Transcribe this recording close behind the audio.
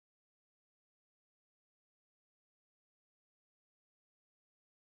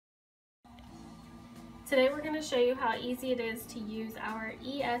Today we're going to show you how easy it is to use our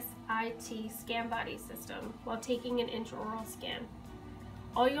E.S.I.T scan body system while taking an intraoral scan.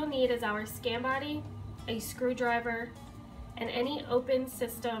 All you'll need is our scan body, a screwdriver, and any open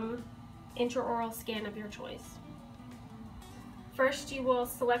system intraoral scan of your choice. First, you will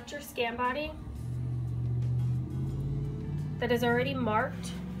select your scan body that is already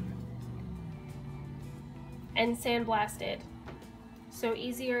marked and sandblasted, so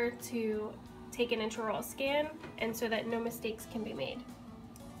easier to take an intraoral scan and so that no mistakes can be made.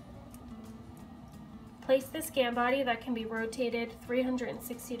 Place the scan body that can be rotated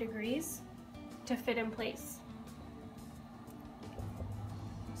 360 degrees to fit in place.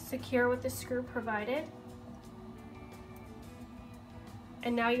 Secure with the screw provided.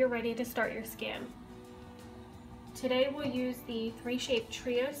 And now you're ready to start your scan. Today we'll use the 3-shape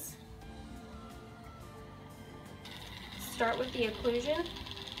trios. Start with the occlusion.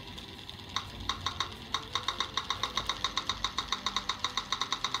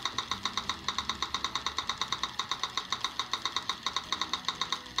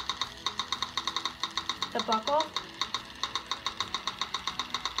 The buccal,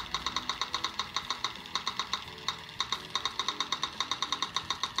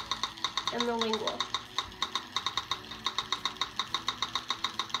 and the lingual.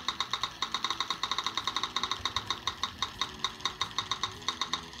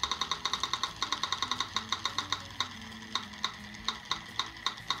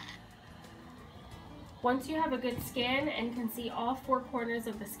 Once you have a good scan and can see all 4 corners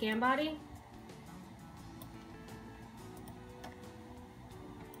of the scan body,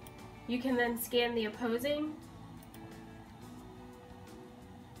 you can then scan the opposing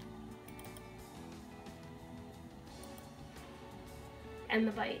and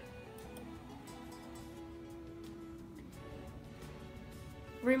the bite.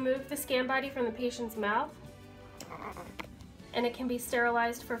 Remove the scan body from the patient's mouth and it can be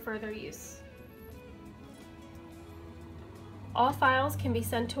sterilized for further use. All files can be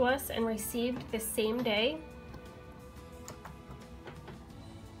sent to us and received the same day.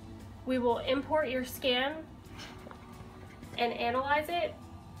 We will import your scan and analyze it.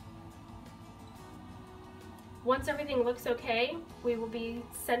 Once everything looks okay, we will be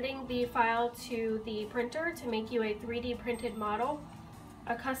sending the file to the printer to make you a 3D printed model,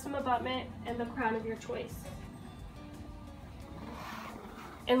 a custom abutment, and the crown of your choice.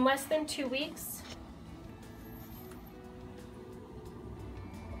 In less than 2 weeks,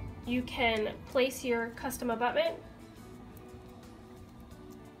 you can place your custom abutment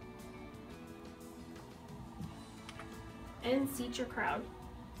and seat your crown.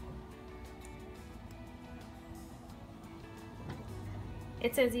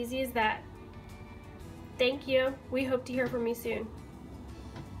 It's as easy as that. Thank you. We hope to hear from you soon.